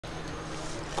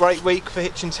great week for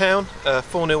Hitchin Town.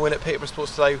 4-0 win at Peterborough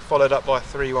Sports today, followed up by a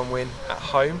 3-1 win at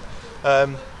home.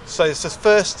 So it's the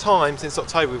first time since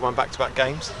October we've won back-to-back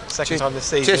games. Second time this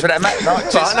season. Cheers for that, mate.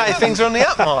 But no, things are on the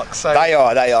up, Mark. So. They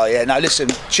are, yeah. No, listen,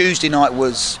 Tuesday night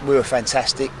we were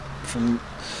fantastic from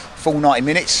full 90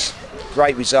 minutes.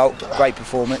 Great result, great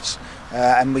performance.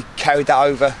 And we carried that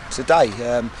over today.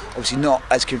 Obviously not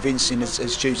as convincing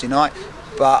as Tuesday night,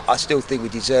 but I still think we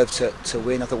deserved to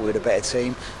win. I thought we were the better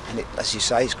team, and as you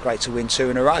say, it's great to win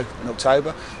 2 in a row in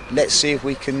October. Let's see if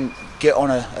we can get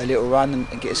on a little run and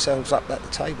get ourselves up at the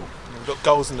table. We've got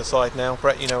goals on the side now,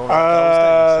 Brett. You know,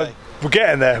 goals, so. We're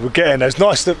getting there. It's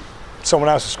nice that someone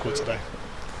else has scored today.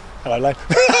 Hello, Lane.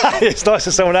 It's nice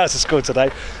that someone else has scored today.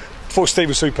 I thought Steve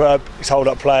was superb. His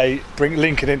hold-up play,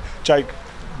 linking in. Jake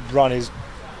run his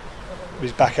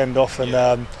back end off,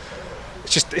 and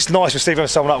it's nice for Steve having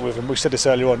someone up with him. We said this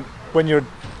earlier on. When you're a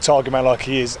target man like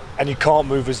he is, and you can't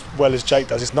move as well as Jake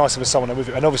does, it's nice to have someone with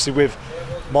him. And obviously with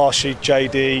Marshy,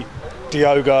 JD,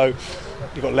 Diogo,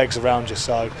 you've got legs around you.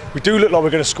 So we do look like we're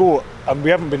going to score, and we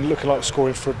haven't been looking like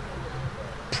scoring for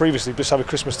previously, just over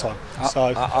Christmas time.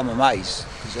 I'm amazed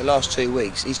because the last 2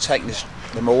 weeks he's taken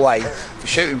them away for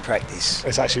shooting practice.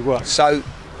 It's actually worked. So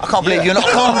I can't believe you're not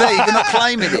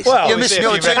claiming this. Well, you're missing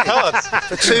your cards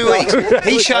for 2 weeks.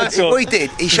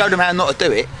 He showed them how not to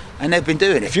do it, and they've been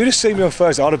doing it. If you'd have seen me on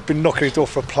Thursday, I'd have been knocking his door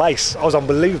for a place. I was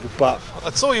unbelievable, but I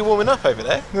saw you warming up over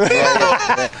there.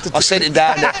 Yeah. I sent him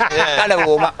down there. Had a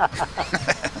warm up.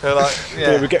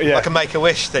 Like a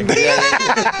Make-A-Wish thing. Then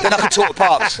I can talk to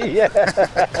Parks.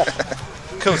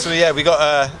 Cool. So we got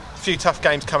a few tough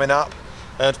games coming up.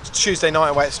 Tuesday night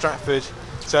away at Stratford.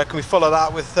 So can we follow that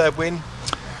up with third win?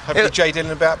 Hopefully Jay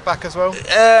Dillon back as well.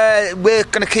 We're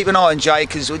going to keep an eye on Jay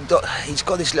because he's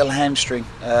got this little hamstring,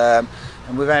 and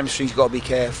with hamstrings you've got to be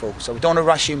careful. So we don't want to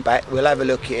rush him back. We'll have a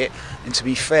look at it. And to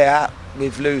be fair,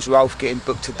 with Lewis Rolfe getting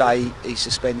booked today, he's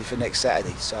suspended for next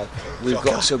Saturday. So we've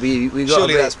got to be.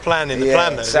 Surely that's plan in the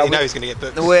plan, though. So you know he's going to get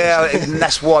booked. Well, and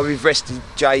that's why we've rested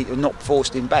Jay and not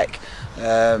forced him back.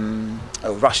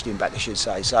 Or rushed him back, I should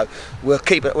say. So we'll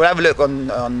have a look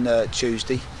on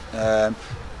Tuesday.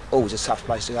 Always a tough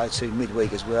place to go to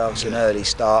midweek as well. It's an early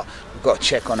start. We've got to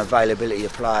check on availability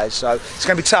of players, so it's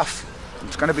going to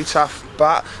be tough.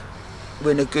 But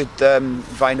we're in a good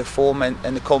vein of form,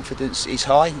 and the confidence is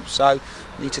high. So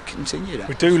we need to continue that.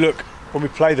 We do look, when we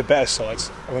play the better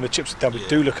sides and when the chips are down, we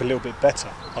do look a little bit better.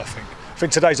 I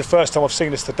think today's the first time I've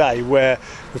seen this today where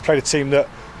we've played a team that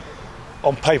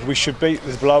on paper we should beat.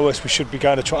 They're below us. We should be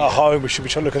going to try at home. We should be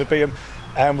trying to look to beat them.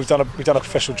 And we've done a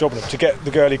professional job on them to get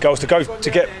the early goals, to go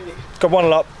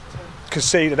 1-0 up,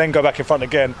 concede, and then go back in front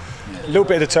again. A little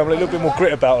bit of determination, a little bit more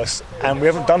grit about us, and we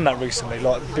haven't done that recently.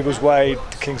 Like Bibbles Wade,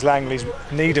 Kings Langley's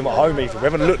need him at home even. We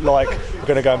haven't looked like we're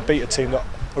going to go and beat a team that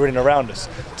are in and around us.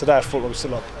 Today I thought,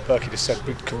 obviously, like Burke just said,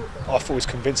 I thought it was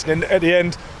convincing. And at the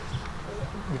end,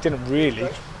 we didn't really.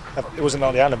 It wasn't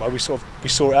like the Animo. We saw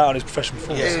it out in his professional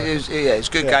performance. It's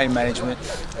good game management.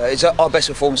 It's our best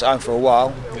performance at home for a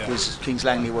while because Kings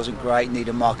Langley wasn't great.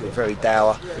 Needham Market was very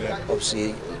dour.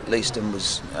 Obviously, Leiston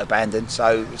was abandoned.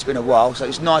 So it's been a while. So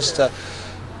it's nice to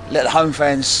let the home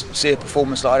fans see a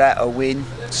performance like that, a win,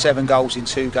 7 goals in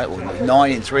 2 games, or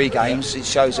 9 in 3 games. It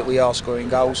shows that we are scoring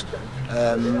goals.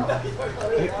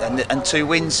 And 2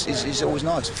 wins is always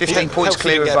nice. 15 points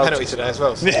clear of a penalty today as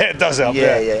well. So. Yeah, it does help.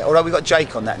 Yeah. Although we've got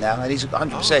Jake on that now, and he's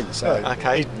 100%. So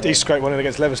okay, he scraped one in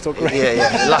against Leverstock.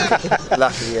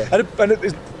 Lucky. Yeah. And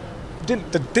it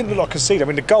didn't look like conceded. I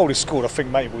mean, the goal he scored, I think,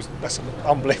 mate, that's an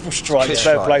unbelievable strike. It's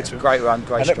fair play to him. Great run,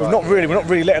 great strike. We're not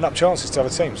really letting up chances to other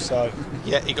teams. So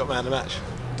he got man of the match.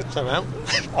 Somehow.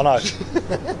 I know.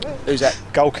 Who's that?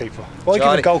 Goalkeeper. Why are you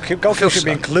giving goalkeeper should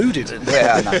be included.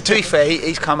 Yeah, I know. To be fair,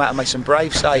 he's come out and made some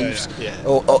brave saves,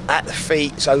 or at the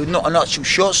feet. So not an actual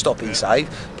shot-stopping save,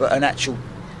 but an actual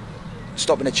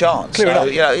stopping a chance. Clear so,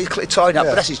 he's tidying up,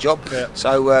 but that's his job. Yeah.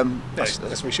 So that's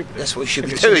what we should be doing. That's what we should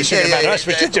be doing. That's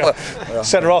what we should do.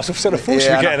 Centre half, centre forward,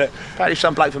 should be getting it. Apparently,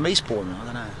 some bloke from Eastbourne. I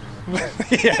don't know.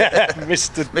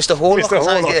 Mr. Hall.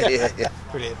 Yeah.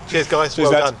 Brilliant. Cheers, guys.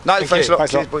 Well done. No, thanks a lot.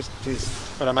 Cheers, boys.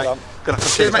 Cheers. Well done, mate. Good luck.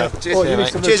 Cheers, mate.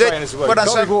 Cheers, Ed. Well done,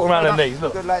 sir. Walk around the knees.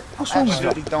 Look. Good lad. What's wrong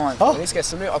with you? Dying. I need to get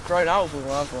some new. I've grown out of all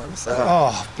my other ones.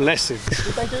 Oh, bless him.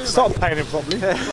 Start paying him properly.